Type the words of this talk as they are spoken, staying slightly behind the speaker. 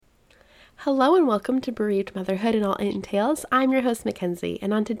Hello and welcome to Bereaved Motherhood and All It Entails. I'm your host, Mackenzie,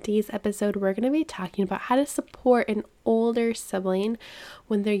 and on today's episode, we're going to be talking about how to support an older sibling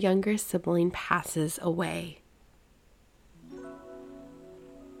when their younger sibling passes away.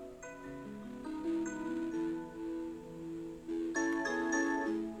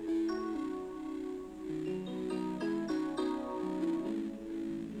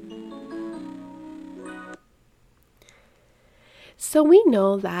 So we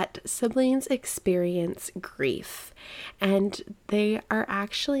know that siblings experience grief, and they are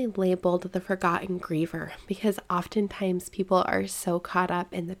actually labeled the forgotten griever because oftentimes people are so caught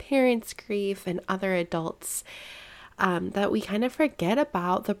up in the parents' grief and other adults that we kind of forget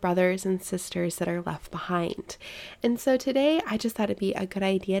about the brothers and sisters that are left behind. And so today I just thought it'd be a good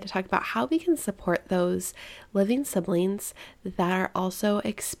idea to talk about how we can support those living siblings that are also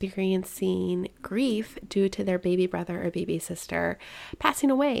experiencing grief due to their baby brother or baby sister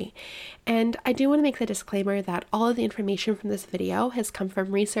passing away. And I do want to make the disclaimer that all of the information from this video has come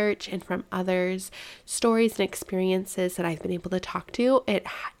from research and from others' stories and experiences that I've been able to talk to. It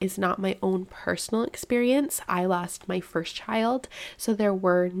is not my own personal experience. I lost my first child, so there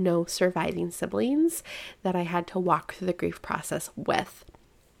were no surviving siblings that I had to walk through the grief process with.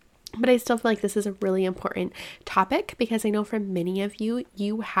 But I still feel like this is a really important topic because I know for many of you,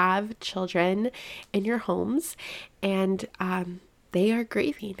 you have children in your homes and they are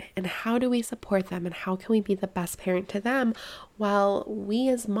grieving. And how do we support them and how can we be the best parent to them while we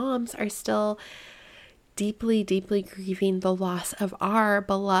as moms are still deeply, deeply grieving the loss of our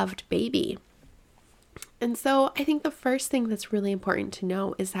beloved baby? And so I think the first thing that's really important to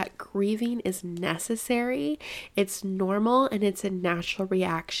know is that grieving is necessary, it's normal, and it's a natural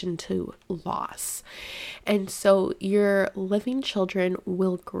reaction to loss. And so your living children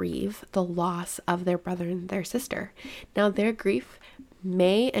will grieve the loss of their brother and their sister. Now, their grief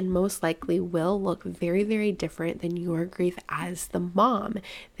may and most likely will look very, very different than your grief as the mom.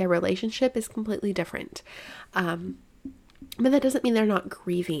 Their relationship is completely different. But that doesn't mean they're not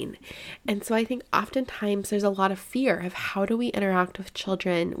grieving. And so I think oftentimes there's a lot of fear of how do we interact with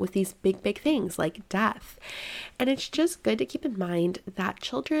children with these big, big things like death. And it's just good to keep in mind that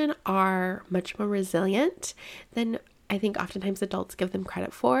children are much more resilient than I think oftentimes adults give them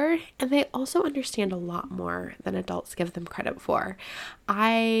credit for, and they also understand a lot more than adults give them credit for.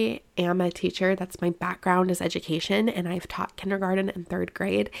 I am a teacher. That's my background is education, and I've taught kindergarten and third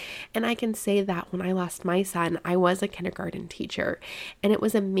grade. And I can say that when I lost my son, I was a kindergarten teacher, and it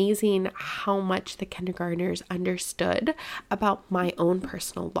was amazing how much the kindergartners understood about my own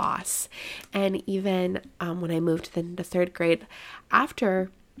personal loss. And even when I moved into third grade after,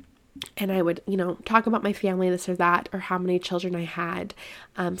 and I would, talk about my family, this or that, or how many children I had.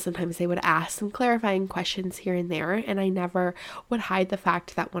 Sometimes they would ask some clarifying questions here and there, and I never would hide the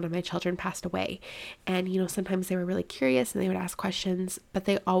fact that one of my children passed away. And, sometimes they were really curious and they would ask questions, but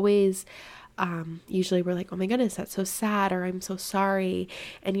they always usually were like, oh my goodness, that's so sad, or I'm so sorry.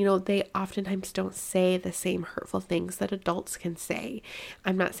 And, they oftentimes don't say the same hurtful things that adults can say.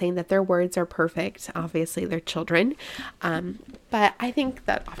 I'm not saying that their words are perfect. Obviously, they're children. But I think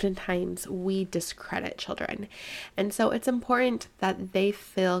that oftentimes we discredit children. And so it's important that they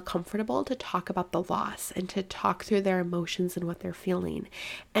feel comfortable to talk about the loss and to talk through their emotions and what they're feeling.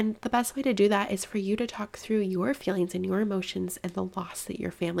 And the best way to do that is for you to talk through your feelings and your emotions and the loss that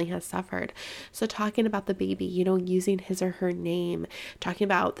your family has suffered. So talking about the baby, using his or her name, talking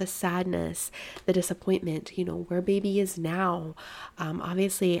about the sadness, the disappointment, where baby is now.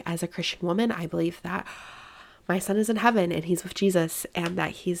 Obviously, as a Christian woman, I believe that my son is in heaven and he's with Jesus and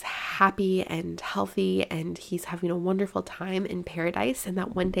that he's happy and healthy and he's having a wonderful time in paradise, and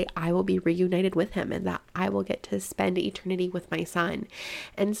that one day I will be reunited with him and that I will get to spend eternity with my son.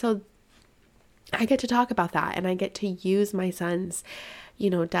 And so I get to talk about that, and I get to use my son's,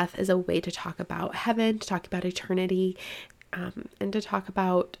 death as a way to talk about heaven, to talk about eternity, and to talk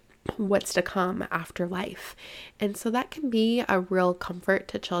about what's to come after life. And so that can be a real comfort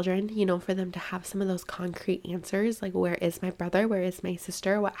to children, for them to have some of those concrete answers, like where is my brother, where is my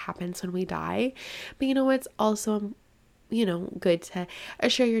sister, what happens when we die. But it's also good to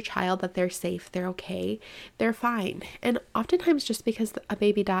assure your child that they're safe, they're okay, they're fine. And oftentimes just because a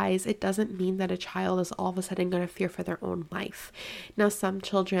baby dies, it doesn't mean that a child is all of a sudden going to fear for their own life. Now, some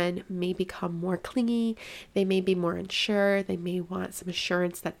children may become more clingy, they may be more unsure, they may want some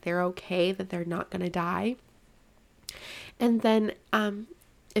assurance that they're okay, that they're not going to die. And then,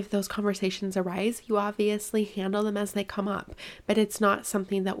 if those conversations arise, you obviously handle them as they come up, but it's not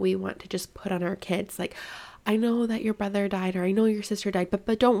something that we want to just put on our kids like, I know that your brother died, or I know your sister died,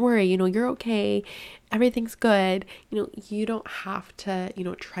 but don't worry, you're okay. Everything's good. You don't have to,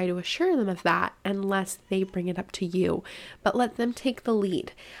 try to assure them of that unless they bring it up to you, but let them take the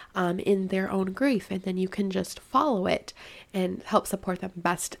lead in their own grief, and then you can just follow it and help support them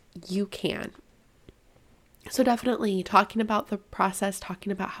best you can. So definitely talking about the process,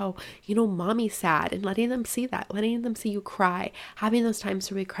 talking about how, mommy's sad, and letting them see that, letting them see you cry, having those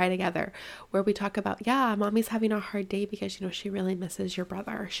times where we cry together, where we talk about, yeah, mommy's having a hard day because, she really misses your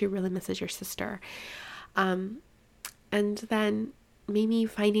brother, she really misses your sister. And then maybe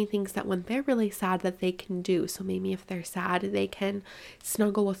finding things that when they're really sad that they can do. So maybe if they're sad, they can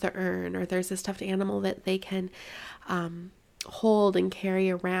snuggle with the urn, or there's a stuffed animal that they can, hold and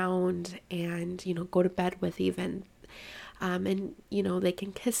carry around and, go to bed with even. And, they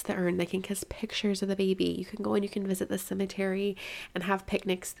can kiss the urn, they can kiss pictures of the baby. You can go and you can visit the cemetery and have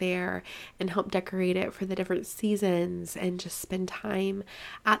picnics there and help decorate it for the different seasons, and just spend time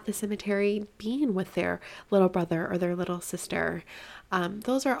at the cemetery being with their little brother or their little sister.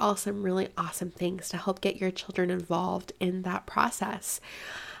 Those are all some really awesome things to help get your children involved in that process.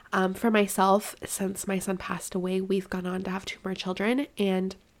 For myself, since my son passed away, we've gone on to have 2 more children,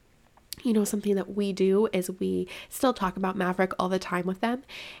 and something that we do is we still talk about Maverick all the time with them.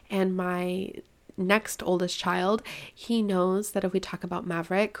 And my next oldest child, he knows that if we talk about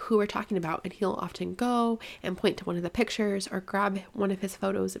Maverick, who we're talking about, and he'll often go and point to one of the pictures or grab one of his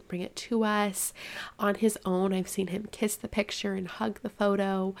photos and bring it to us on his own. I've seen him kiss the picture and hug the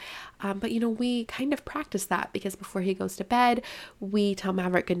photo. But we kind of practice that, because before he goes to bed, we tell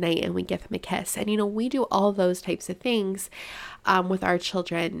Maverick goodnight and we give him a kiss. And we do all those types of things with our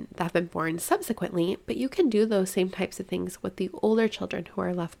children that have been born subsequently, but you can do those same types of things with the older children who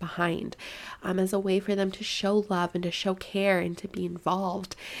are left behind, as a way for them to show love and to show care and to be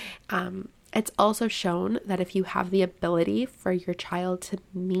involved. It's also shown that if you have the ability for your child to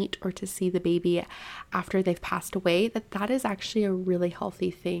meet or to see the baby after they've passed away, that is actually a really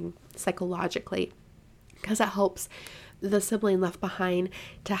healthy thing psychologically, because it helps the sibling left behind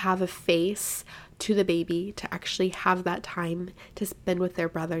to have a face to the baby, to actually have that time to spend with their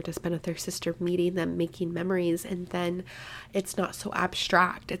brother, to spend with their sister, meeting them, making memories. And then it's not so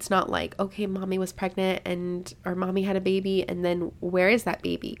abstract. It's not like, okay, mommy was pregnant or mommy had a baby, and then where is that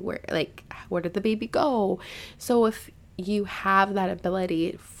baby? Where did the baby go? So if you have that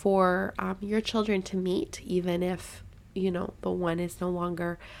ability for your children to meet, even if, the one is no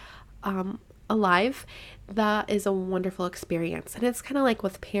longer alive, that is a wonderful experience. And it's kind of like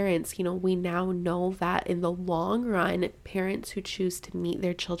with parents, we now know that in the long run, parents who choose to meet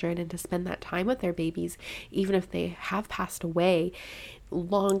their children and to spend that time with their babies, even if they have passed away,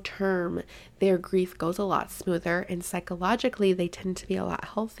 long term, their grief goes a lot smoother, and psychologically, they tend to be a lot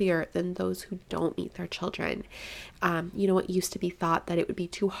healthier than those who don't meet their children. It used to be thought that it would be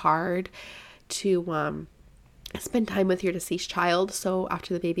too hard to spend time with your deceased child. So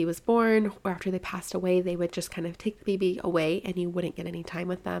after the baby was born or after they passed away, they would just kind of take the baby away and you wouldn't get any time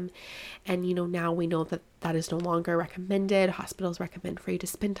with them. And, now we know that that is no longer recommended. Hospitals recommend for you to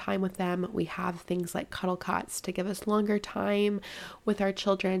spend time with them. We have things like cuddle cots to give us longer time with our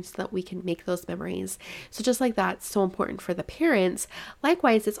children so that we can make those memories. So just like that's so important for the parents,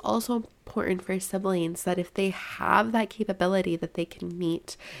 likewise, it's also important for siblings that if they have that capability that they can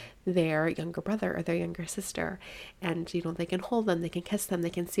meet their younger brother or their younger sister, and they can hold them, they can kiss them, they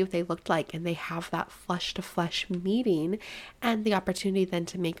can see what they looked like, and they have that flesh to flesh meeting and the opportunity then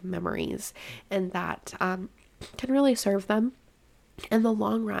to make memories, and that can really serve them in the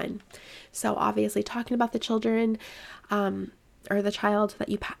long run. So obviously talking about the children or the child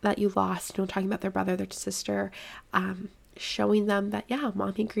that you lost, talking about their brother, their sister, showing them that, yeah,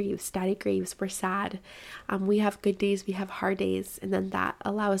 mommy grieves, daddy grieves, we're sad. We have good days, we have hard days. And then that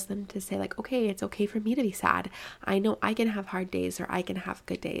allows them to say like, okay, it's okay for me to be sad. I know I can have hard days or I can have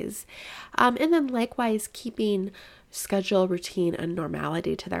good days. And then likewise, keeping schedule, routine, and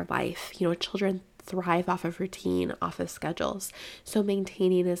normality to their life. Children thrive off of routine, off of schedules. So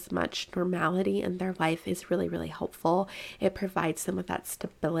maintaining as much normality in their life is really, really helpful. It provides them with that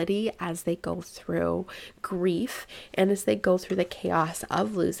stability as they go through grief and as they go through the chaos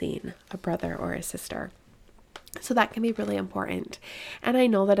of losing a brother or a sister. So that can be really important. And I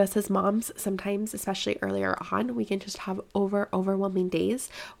know that us as moms, sometimes, especially earlier on, we can just have overwhelming days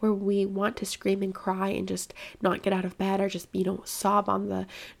where we want to scream and cry and just not get out of bed or just, sob on the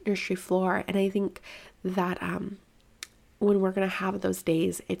nursery floor. And I think that when we're going to have those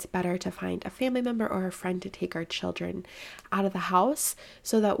days, it's better to find a family member or a friend to take our children out of the house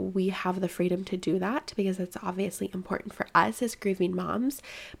so that we have the freedom to do that, because it's obviously important for us as grieving moms,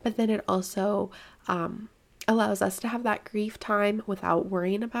 but then it also allows us to have that grief time without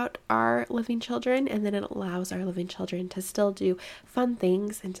worrying about our living children. And then it allows our living children to still do fun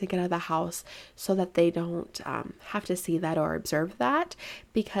things and to get out of the house so that they don't have to see that or observe that,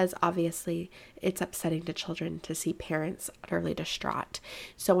 because obviously it's upsetting to children to see parents utterly distraught.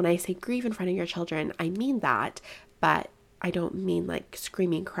 So when I say grieve in front of your children, I mean that, but I don't mean like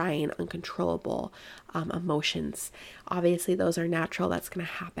screaming, crying, uncontrollable emotions. Obviously, those are natural. That's going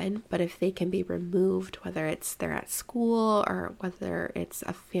to happen. But if they can be removed, whether it's they're at school or whether it's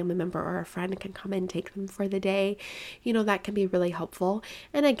a family member or a friend can come and take them for the day, that can be really helpful.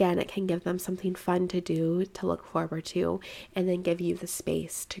 And again, it can give them something fun to do, to look forward to, and then give you the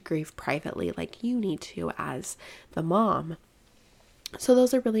space to grieve privately like you need to as the mom. So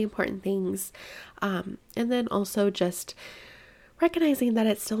those are really important things. And then also just recognizing that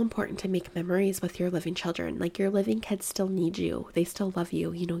it's still important to make memories with your living children. Like, your living kids still need you. They still love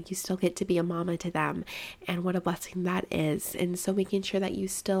you. You still get to be a mama to them, and what a blessing that is. And so making sure that you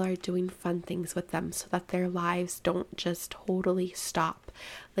still are doing fun things with them so that their lives don't just totally stop.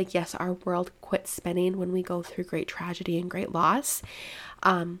 Like, yes, our world quits spinning when we go through great tragedy and great loss.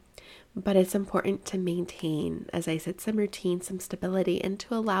 But it's important to maintain, as I said, some routine, some stability, and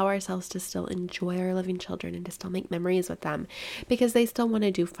to allow ourselves to still enjoy our living children and to still make memories with them, because they still want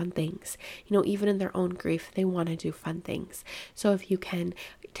to do fun things. Even in their own grief, they want to do fun things. So if you can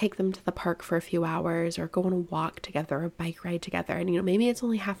take them to the park for a few hours or go on a walk together or a bike ride together, and maybe it's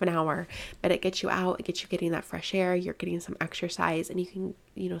only half an hour, but it gets you out, it gets you getting that fresh air, you're getting some exercise, and you can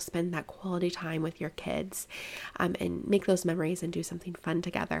spend that quality time with your kids and make those memories and do something fun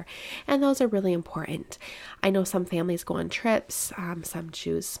together. And those are really important. I know some families go on trips, some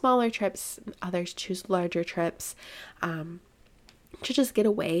choose smaller trips, others choose larger trips, to just get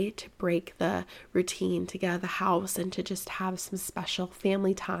away, to break the routine, to get out of the house, and to just have some special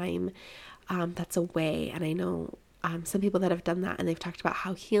family time that's away. And I know some people that have done that, and they've talked about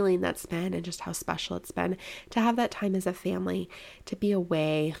how healing that's been and just how special it's been to have that time as a family, to be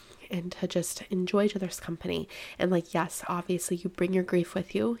away and to just enjoy each other's company. And yes, obviously you bring your grief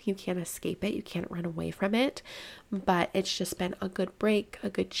with you. You can't escape it. You can't run away from it. But it's just been a good break, a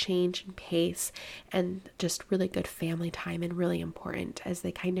good change in pace, and just really good family time, and really important as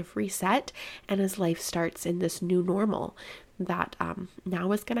they kind of reset and as life starts in this new normal that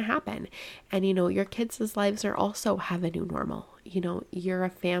now is going to happen. And your kids' lives are also have a new normal. You're a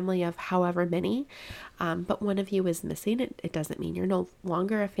family of however many, but one of you is missing. It doesn't mean you're no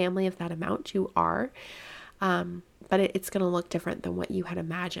longer a family of that amount. You are, but it's going to look different than what you had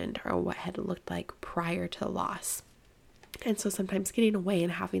imagined or what had looked like prior to the loss. And so sometimes getting away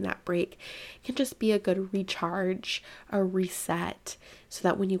and having that break can just be a good recharge, a reset, so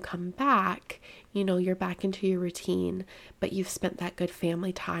that when you come back, you're back into your routine, but you've spent that good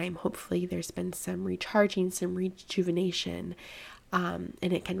family time. Hopefully there's been some recharging, some rejuvenation, and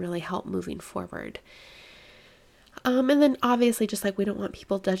it can really help moving forward. And then obviously, just like we don't want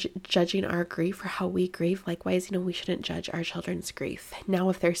people judging our grief or how we grieve, likewise, we shouldn't judge our children's grief. Now,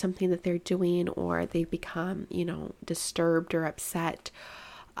 if there's something that they're doing or they've become, disturbed or upset,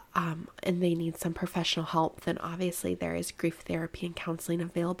 and they need some professional help, then obviously there is grief therapy and counseling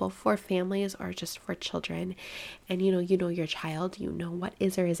available for families or just for children. And you know your child, what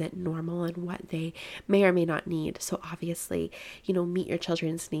is or isn't normal and what they may or may not need. So obviously, meet your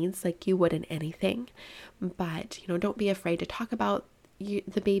children's needs like you would in anything. But don't be afraid to talk about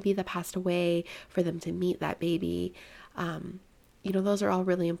the baby that passed away, for them to meet that baby. Those are all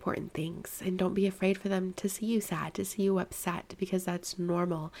really important things, and don't be afraid for them to see you sad, to see you upset, because that's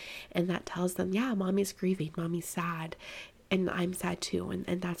normal. And that tells them, yeah, mommy's grieving, mommy's sad, and I'm sad too.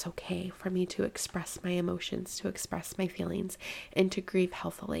 And that's okay for me to express my emotions, to express my feelings, and to grieve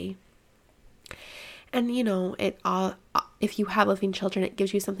healthily. And if you have living children, it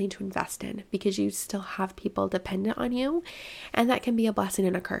gives you something to invest in, because you still have people dependent on you, and that can be a blessing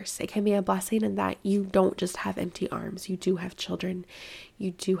and a curse. It can be a blessing in that you don't just have empty arms. You do have children.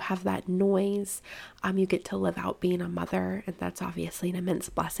 You do have that noise. You get to live out being a mother, and that's obviously an immense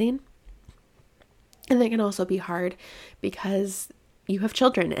blessing. And that can also be hard because you have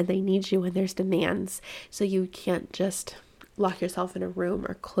children and they need you and there's demands. So you can't just lock yourself in a room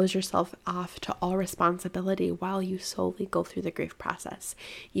or close yourself off to all responsibility while you solely go through the grief process.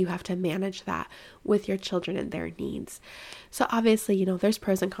 You have to manage that with your children and their needs. So obviously, there's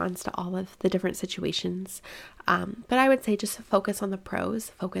pros and cons to all of the different situations. But I would say just focus on the pros,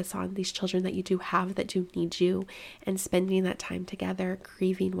 focus on these children that you do have that do need you, and spending that time together,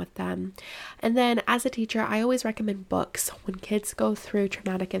 grieving with them. And then as a teacher, I always recommend books when kids go through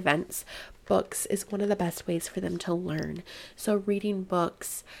traumatic events. books is one of the best ways for them to learn. So reading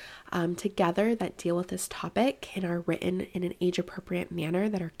books together that deal with this topic and are written in an age-appropriate manner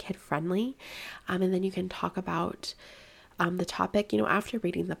that are kid-friendly. And then you can talk about the topic, after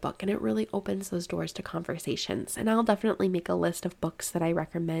reading the book, and it really opens those doors to conversations. And I'll definitely make a list of books that I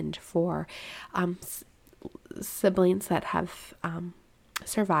recommend for siblings that have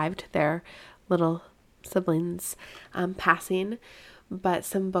survived their little siblings passing. But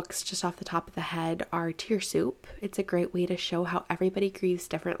some books just off the top of the head are Tear Soup. It's a great way to show how everybody grieves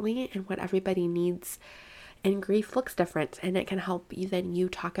differently and what everybody needs. And grief looks different, and it can help you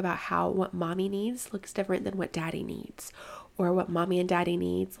talk about how what mommy needs looks different than what daddy needs, or what mommy and daddy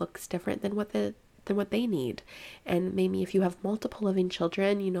needs looks different than what they need. And maybe if you have multiple living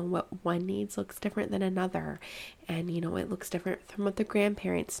children, what one needs looks different than another, and it looks different from what the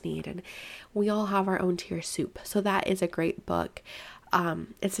grandparents need. And we all have our own Tear Soup. So that is a great book.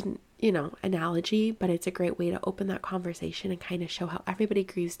 It's an analogy, but it's a great way to open that conversation and kind of show how everybody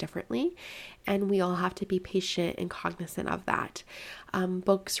grieves differently, and we all have to be patient and cognizant of that.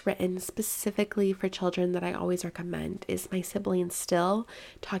 Books written specifically for children that I always recommend is My Sibling Still,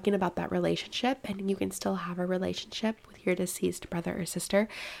 talking about that relationship, and you can still have a relationship with your deceased brother or sister.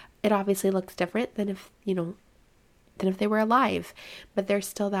 It obviously looks different than if they were alive, but there's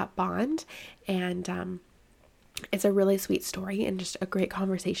still that bond. And it's a really sweet story and just a great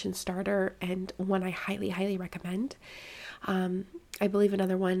conversation starter, and one I highly, highly recommend. I believe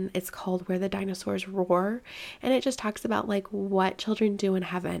another one, it's called Where the Dinosaurs Roar, and it just talks about what children do in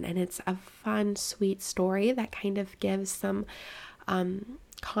heaven, and it's a fun, sweet story that kind of gives some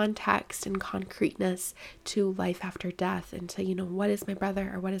context and concreteness to life after death, and to what is my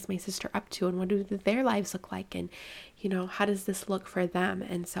brother or what is my sister up to, and what do their lives look like, and how does this look for them?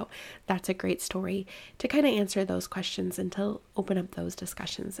 And so that's a great story to kind of answer those questions and to open up those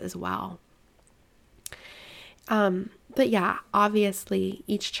discussions as well. But yeah, obviously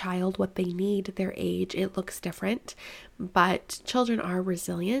each child, what they need, their age, it looks different, but children are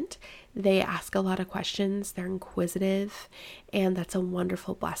resilient. They ask a lot of questions, they're inquisitive, and that's a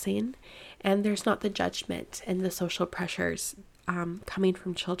wonderful blessing. And there's not the judgment and the social pressures coming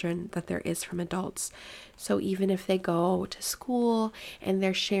from children that there is from adults. So even if they go to school and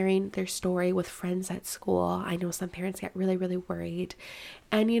they're sharing their story with friends at school, I know some parents get really, really worried.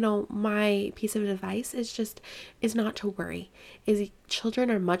 And my piece of advice is not to worry. Children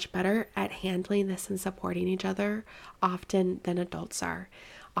are much better at handling this and supporting each other often than adults are.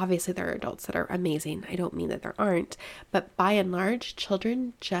 Obviously, there are adults that are amazing. I don't mean that there aren't, but by and large,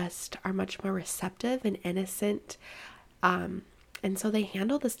 children just are much more receptive and innocent. And so they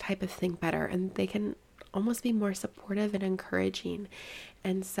handle this type of thing better, and they can almost be more supportive and encouraging.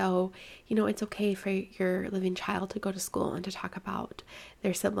 And so, it's okay for your living child to go to school and to talk about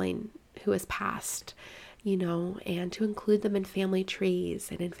their sibling who has passed, and to include them in family trees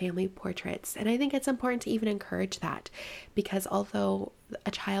and in family portraits. And I think it's important to even encourage that, because although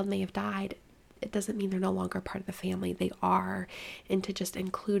a child may have died, it doesn't mean they're no longer part of the family. They are. And to just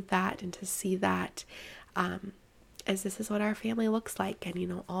include that and to see that, as this is what our family looks like.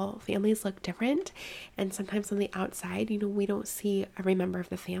 And, all families look different. And sometimes on the outside, we don't see every member of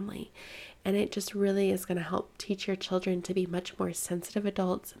the family. And it just really is going to help teach your children to be much more sensitive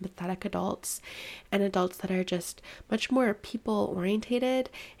adults, empathetic adults, and adults that are just much more people orientated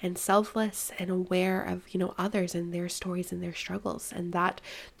and selfless and aware of, others and their stories and their struggles. And that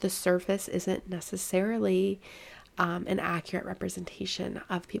the surface isn't necessarily an accurate representation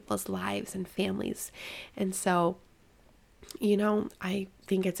of people's lives and families. And so, I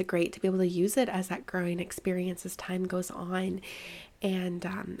think it's great to be able to use it as that growing experience as time goes on. And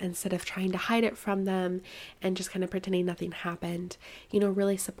instead of trying to hide it from them and just kind of pretending nothing happened,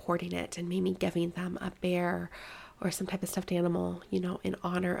 really supporting it and maybe giving them a bear or some type of stuffed animal, in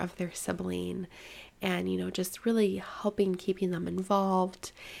honor of their sibling. And, just really helping keeping them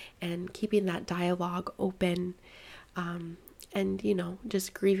involved and keeping that dialogue open. And,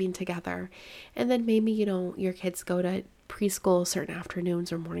 just grieving together. And then maybe, your kids go to preschool certain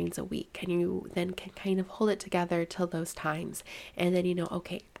afternoons or mornings a week, and you then can kind of hold it together till those times. And then,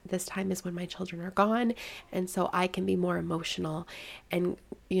 okay, this time is when my children are gone. And so I can be more emotional and,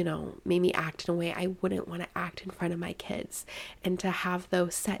 maybe act in a way I wouldn't want to act in front of my kids. And to have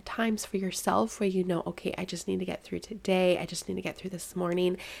those set times for yourself where, okay, I just need to get through today. I just need to get through this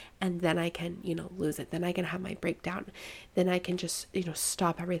morning. And then I can, lose it. Then I can have my breakdown. Then I can just,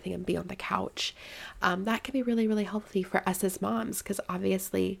 stop everything and be on the couch. That can be really, really healthy for us as moms, because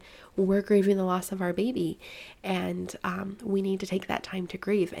obviously we're grieving the loss of our baby. And we need to take that time to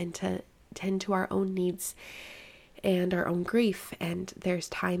grieve and to tend to our own needs and our own grief. And there's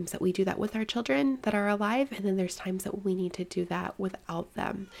times that we do that with our children that are alive, and then there's times that we need to do that without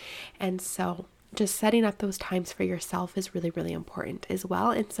them. And so just setting up those times for yourself is really, really important as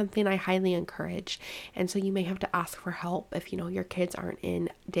well, and something I highly encourage. And so you may have to ask for help if, your kids aren't in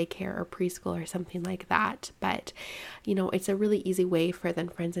daycare or preschool or something like that. But, it's a really easy way for then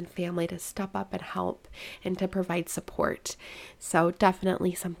friends and family to step up and help and to provide support. So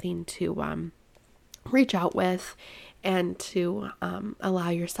definitely something to reach out with, and to allow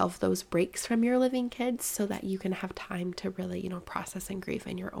yourself those breaks from your living kids so that you can have time to really, process and grieve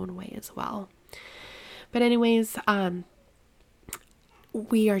in your own way as well. But anyways,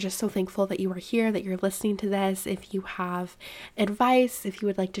 we are just so thankful that you are here, that you're listening to this. If you have advice, if you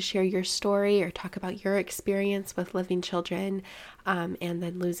would like to share your story or talk about your experience with living children, and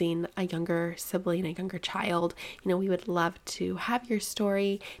then losing a younger sibling, a younger child, we would love to have your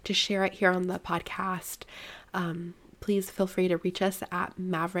story, to share it here on the podcast. Please feel free to reach us at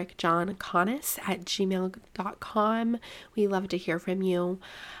maverickjohnconnis@gmail.com. We love to hear from you.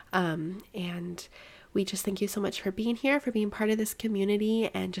 And we just thank you so much for being here, for being part of this community,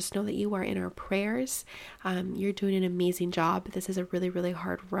 and just know that you are in our prayers. You're doing an amazing job. This is a really, really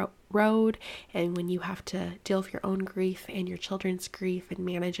hard road. And when you have to deal with your own grief and your children's grief and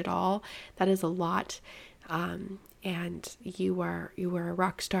manage it all, that is a lot. And you are a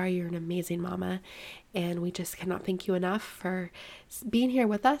rock star. You're an amazing mama. And we just cannot thank you enough for being here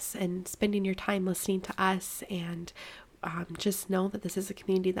with us and spending your time listening to us. And just know that this is a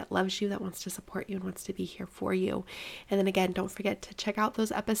community that loves you, that wants to support you, and wants to be here for you. And then again, don't forget to check out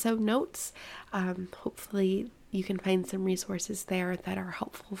those episode notes. Hopefully you can find some resources there that are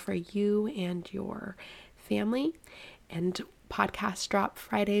helpful for you and your family. And podcasts drop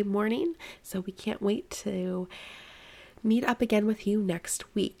Friday morning, so we can't wait to meet up again with you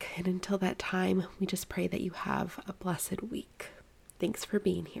next week. And until that time, we just pray that you have a blessed week. Thanks for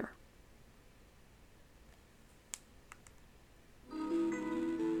being here.